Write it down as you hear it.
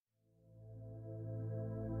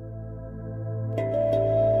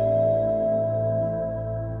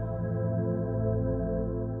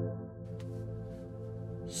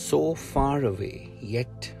so far away,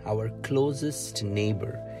 yet our closest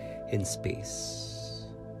neighbor in space.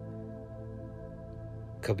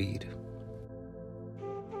 Kabir.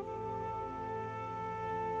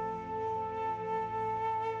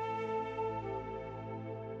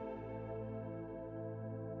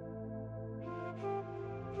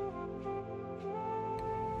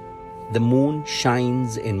 The moon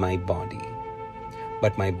shines in my body,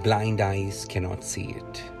 but my blind eyes cannot see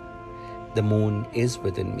it. The moon is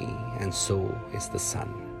within me, and so is the sun.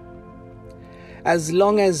 As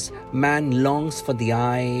long as man longs for the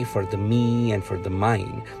I, for the me, and for the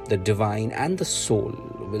mine, the divine and the soul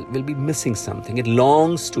will be missing something. It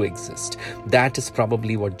longs to exist. That is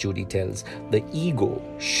probably what Judy tells. The ego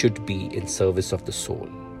should be in service of the soul.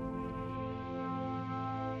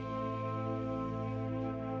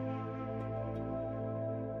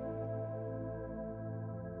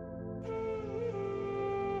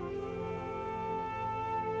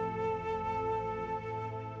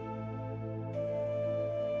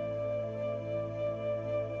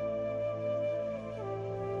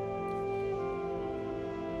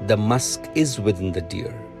 The musk is within the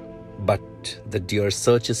deer, but the deer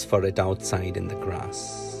searches for it outside in the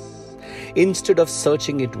grass. Instead of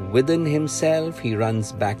searching it within himself, he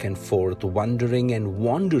runs back and forth, wondering and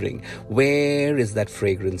wandering, where is that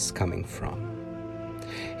fragrance coming from?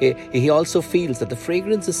 He also feels that the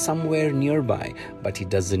fragrance is somewhere nearby, but he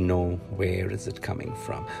doesn't know where is it coming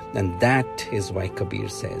from. And that is why Kabir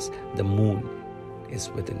says, the moon is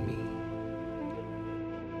within me.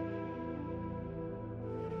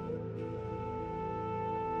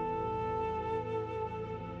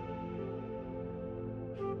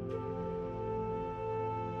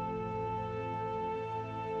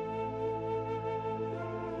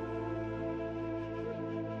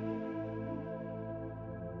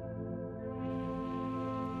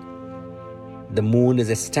 The moon is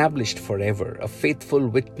established forever, a faithful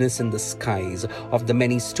witness in the skies of the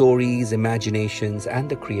many stories, imaginations, and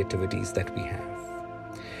the creativities that we have.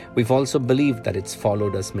 We've also believed that it's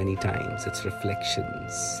followed us many times, its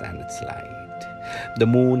reflections and its light. The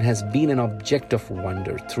moon has been an object of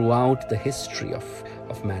wonder throughout the history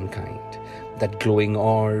of mankind. That glowing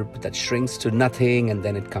orb that shrinks to nothing and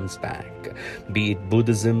then it comes back. Be it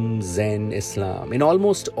Buddhism, Zen, Islam, in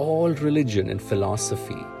almost all religion and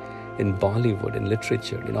philosophy, in Bollywood, in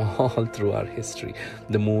literature, all through our history,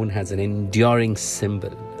 the moon has an enduring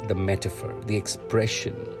symbol, the metaphor, the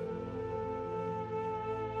expression.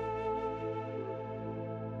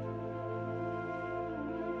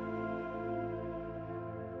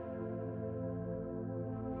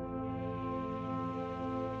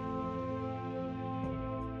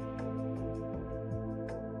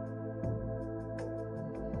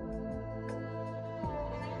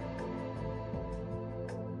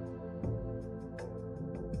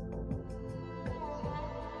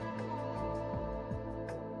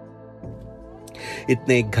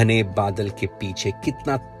 इतने घने बादल के पीछे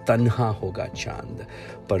कितना तन्हा होगा चांद,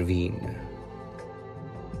 परवीन.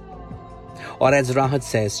 और as Rahat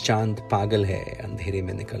says, चांद पागल है, अंधेरे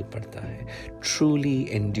में निकल पड़ता है.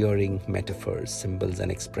 Truly enduring metaphors, symbols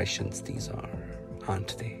and expressions these are,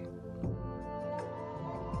 aren't they?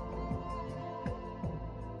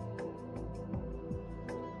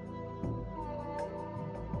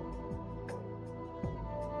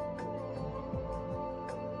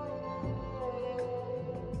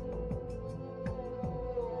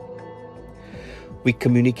 We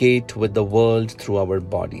communicate with the world through our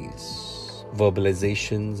bodies,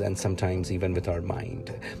 verbalizations, and sometimes even with our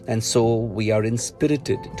mind. And so we are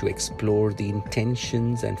inspirited to explore the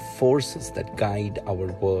intentions and forces that guide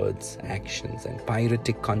our words, actions, and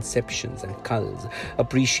poetic conceptions and cults,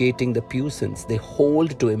 appreciating the puissance they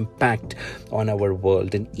hold to impact on our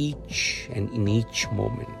world in each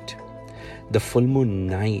moment. The full moon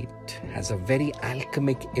night has a very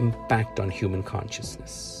alchemic impact on human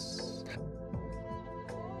consciousness.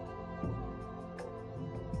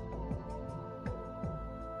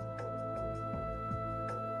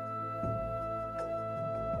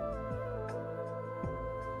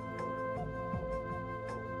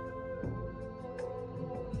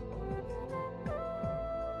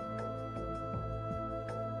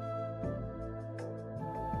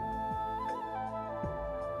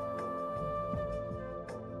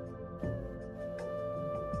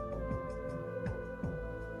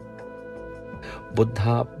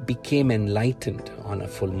 Buddha became enlightened on a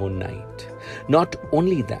full moon night. Not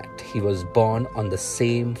only that, he was born on the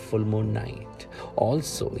same full moon night.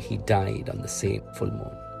 Also, he died on the same full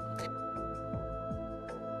moon.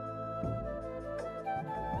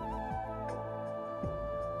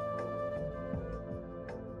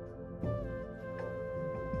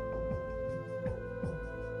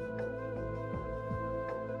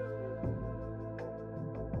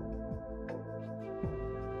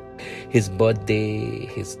 His birthday,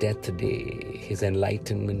 his death day, his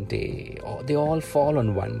enlightenment day, they all fall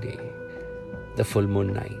on one day, the full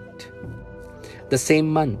moon night. The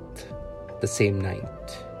same month, the same night.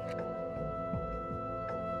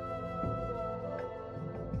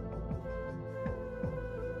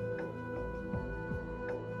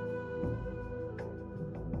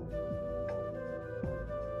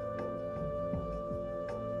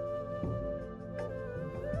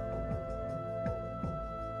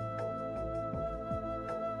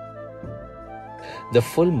 The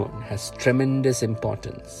full moon has tremendous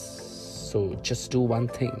importance. So just do one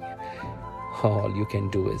thing. All you can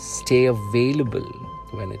do is stay available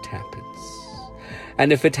when it happens.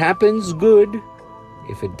 And if it happens, good.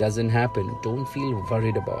 If it doesn't happen, don't feel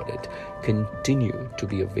worried about it. Continue to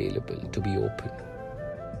be available, to be open.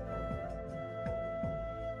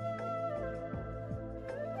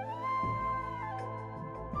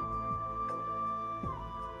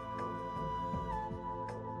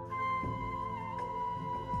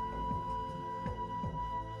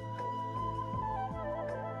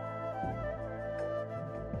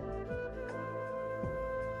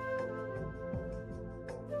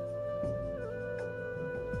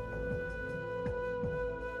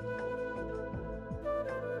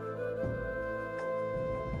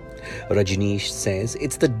 Rajneesh says,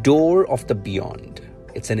 it's the door of the beyond.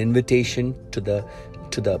 It's an invitation to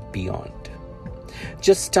the beyond.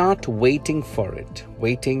 Just start waiting for it,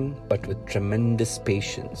 waiting but with tremendous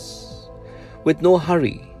patience. With no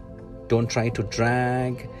hurry. Don't try to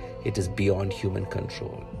drag. It is beyond human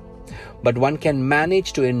control. But one can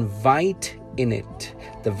manage to invite in it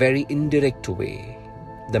the very indirect way,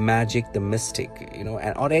 the magic, the mystic,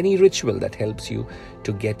 or any ritual that helps you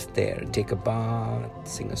to get there. Take a bath,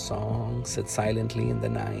 sing a song, sit silently in the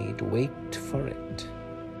night, wait for it.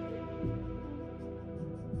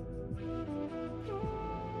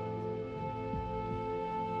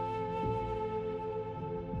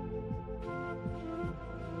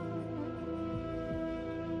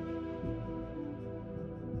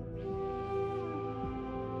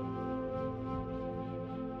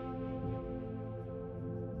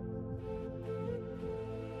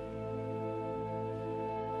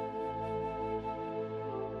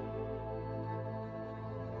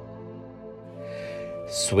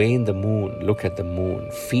 Sway in the moon, look at the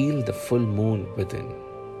moon, feel the full moon within.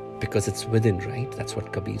 Because it's within, right? That's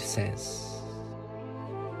what Kabir says.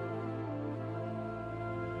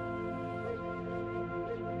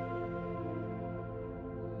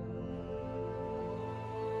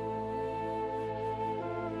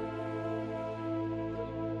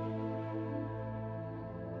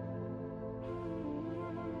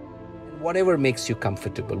 Whatever makes you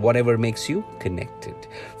comfortable, whatever makes you connected.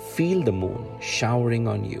 Feel the moon showering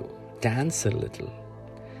on you. Dance a little.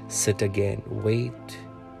 Sit again, wait,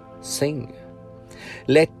 sing.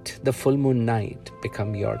 Let the full moon night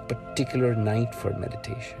become your particular night for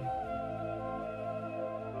meditation.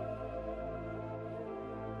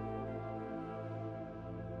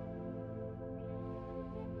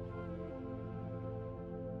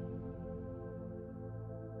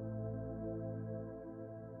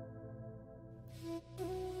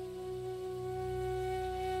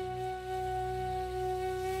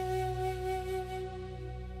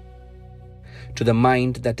 To the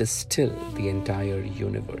mind that is still, the entire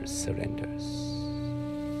universe surrenders.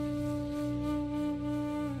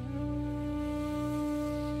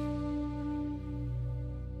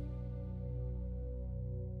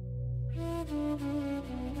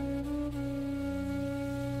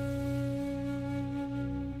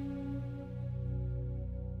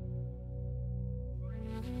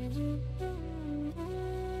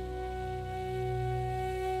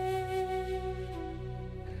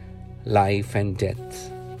 Life and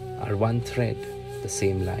death are one thread, the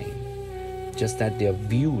same line, just that they are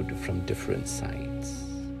viewed from different sides.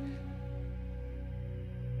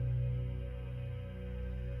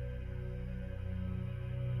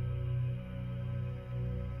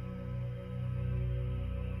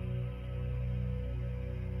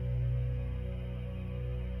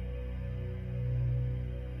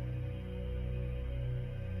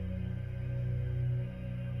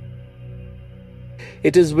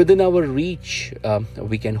 It is within our reach.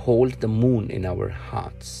 We can hold the moon in our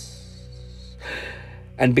hearts.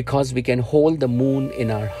 And because we can hold the moon in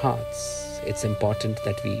our hearts, it's important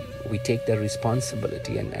that we take the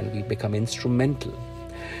responsibility and we become instrumental.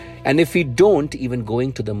 And if we don't, even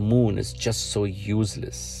going to the moon is just so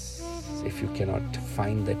useless if you cannot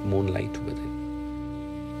find that moonlight within.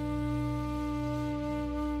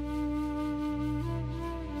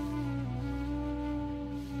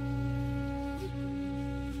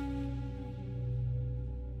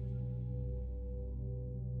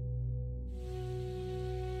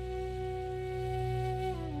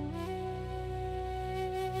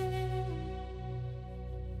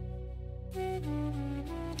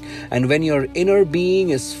 And when your inner being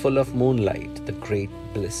is full of moonlight, the great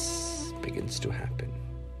bliss begins to happen.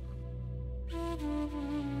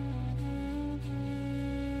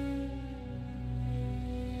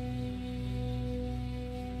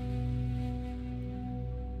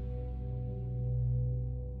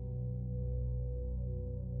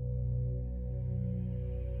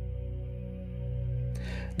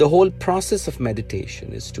 The whole process of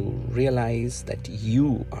meditation is to realize that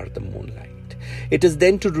you are the moonlight. It is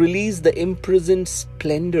then to release the imprisoned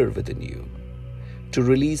splendor within you, to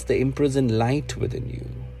release the imprisoned light within you.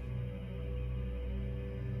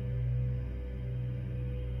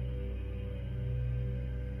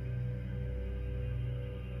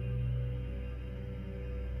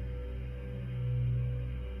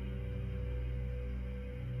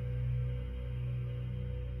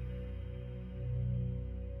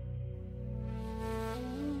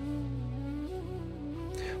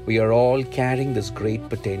 We are all carrying this great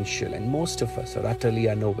potential, and most of us are utterly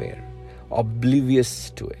unaware, oblivious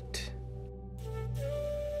to it.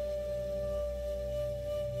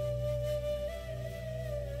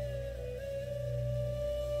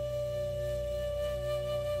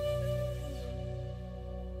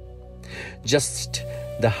 Just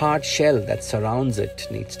the hard shell that surrounds it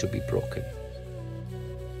needs to be broken.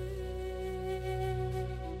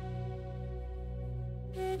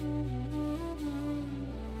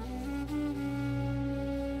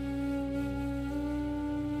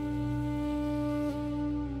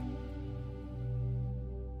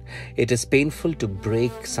 It is painful to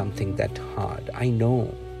break something that hard, I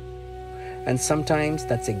know. And sometimes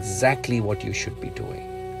that's exactly what you should be doing.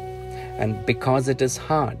 And because it is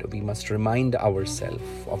hard, we must remind ourselves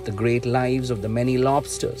of the great lives of the many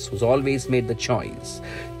lobsters who's always made the choice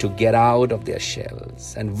to get out of their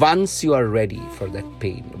shells. And once you are ready for that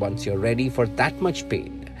pain, once you're ready for that much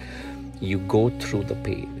pain, you go through the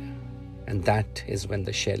pain. And that is when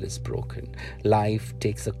the shell is broken. Life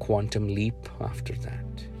takes a quantum leap after that.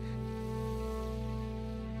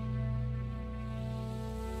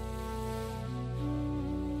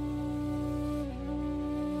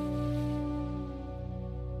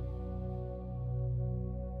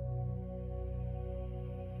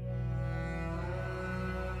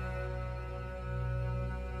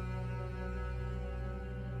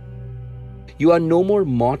 You are no more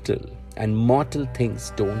mortal, and mortal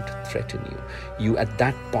things don't threaten you. You at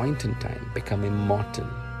that point in time become immortal.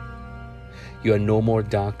 You are no more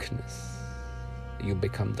darkness. You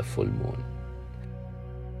become the full moon.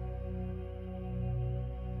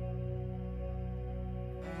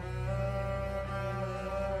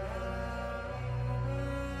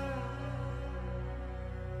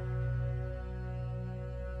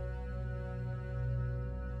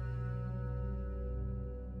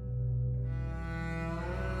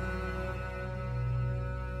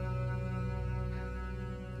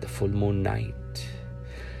 The full moon night.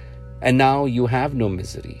 And now you have no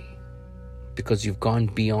misery because you've gone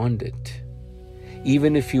beyond it.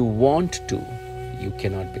 Even if you want to, you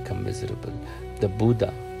cannot become miserable. The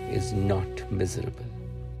Buddha is not miserable.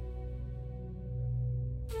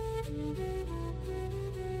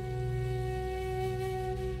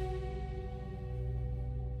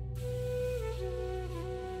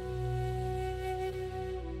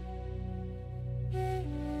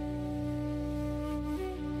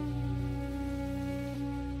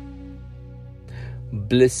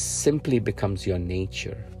 Bliss simply becomes your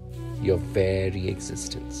nature, your very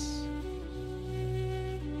existence.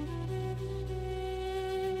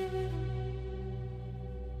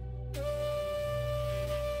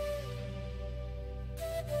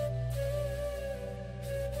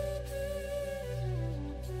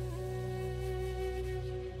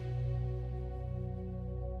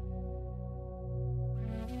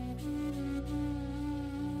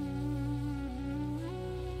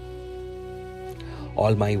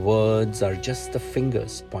 All my words are just the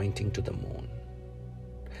fingers pointing to the moon.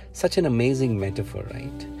 Such an amazing metaphor,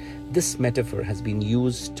 right? This metaphor has been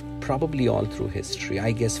used probably all through history,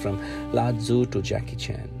 I guess from Lao Tzu to Jackie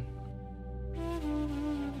Chan.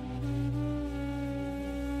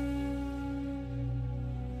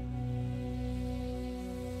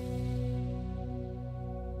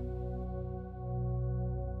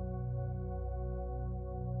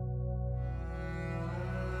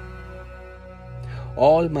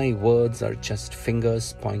 All my words are just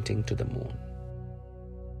fingers pointing to the moon.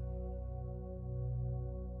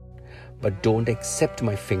 But don't accept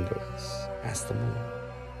my fingers as the moon.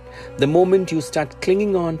 The moment you start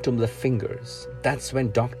clinging on to the fingers, that's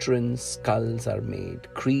when doctrines, skulls are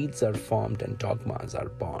made, creeds are formed, and dogmas are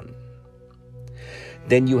born.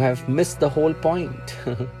 then you have missed the whole point.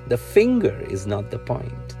 The finger is not the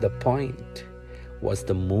point. The point was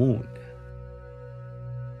the moon.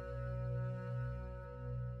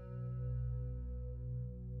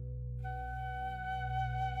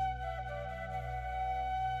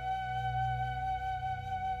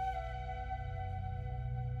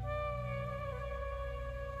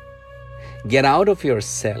 Get out of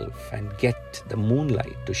yourself and get the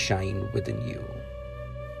moonlight to shine within you.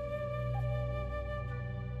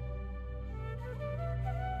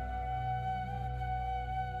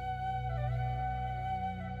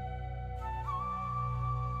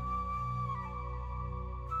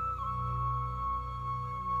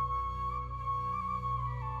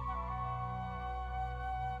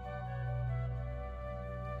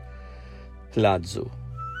 Lao Tzu.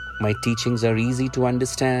 My teachings are easy to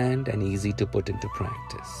understand and easy to put into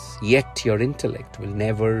practice. Yet your intellect will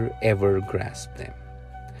never ever grasp them.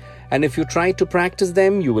 And if you try to practice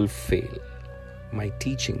them, you will fail. My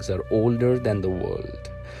teachings are older than the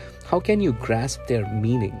world. How can you grasp their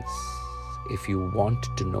meanings? If you want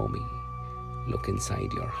to know me, look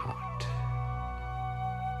inside your heart.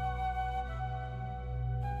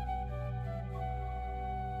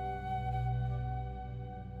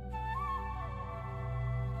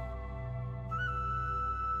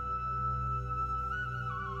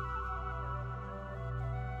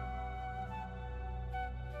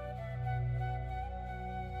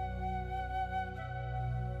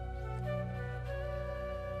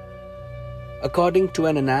 According to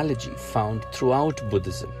an analogy found throughout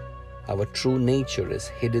Buddhism, our true nature is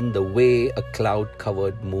hidden the way a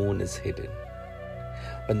cloud-covered moon is hidden.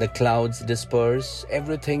 When the clouds disperse,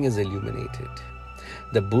 everything is illuminated.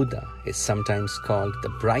 The Buddha is sometimes called the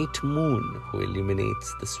bright moon who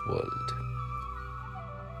illuminates this world.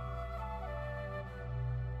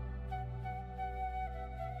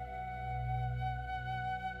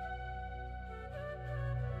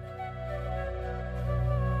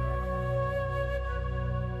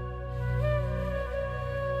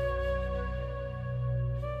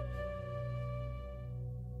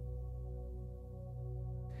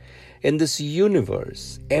 In this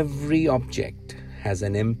universe, every object has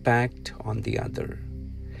an impact on the other.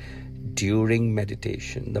 During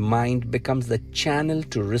meditation, the mind becomes the channel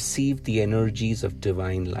to receive the energies of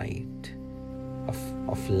divine light,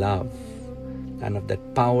 of love, and of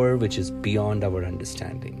that power which is beyond our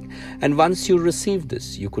understanding. And once you receive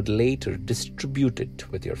this, you could later distribute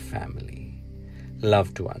it with your family,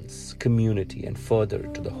 loved ones, community, and further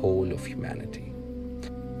to the whole of humanity.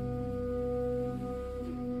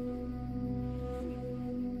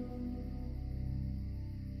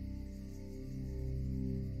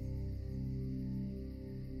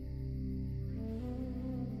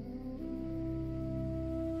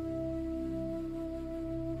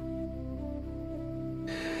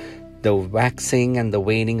 The waxing and the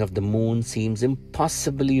waning of the moon seems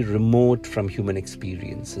impossibly remote from human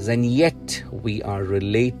experiences, and yet we are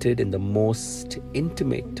related in the most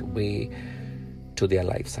intimate way to their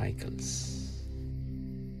life cycles.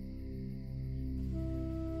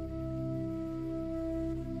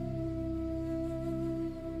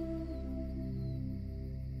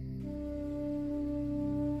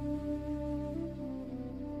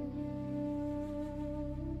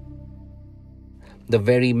 The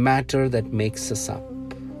very matter that makes us up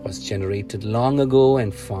was generated long ago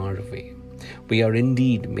and far away. We are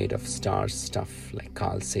indeed made of star stuff, like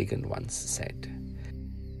Carl Sagan once said.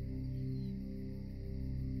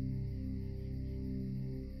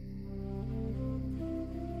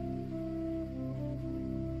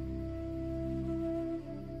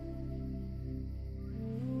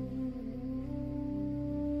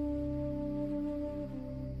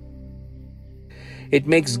 It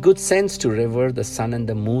makes good sense to revere the sun and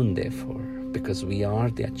the moon, therefore, because we are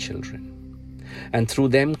their children, and through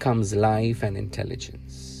them comes life and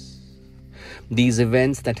intelligence. These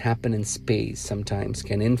events that happen in space sometimes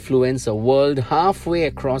can influence a world halfway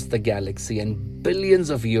across the galaxy and billions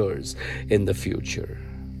of years in the future.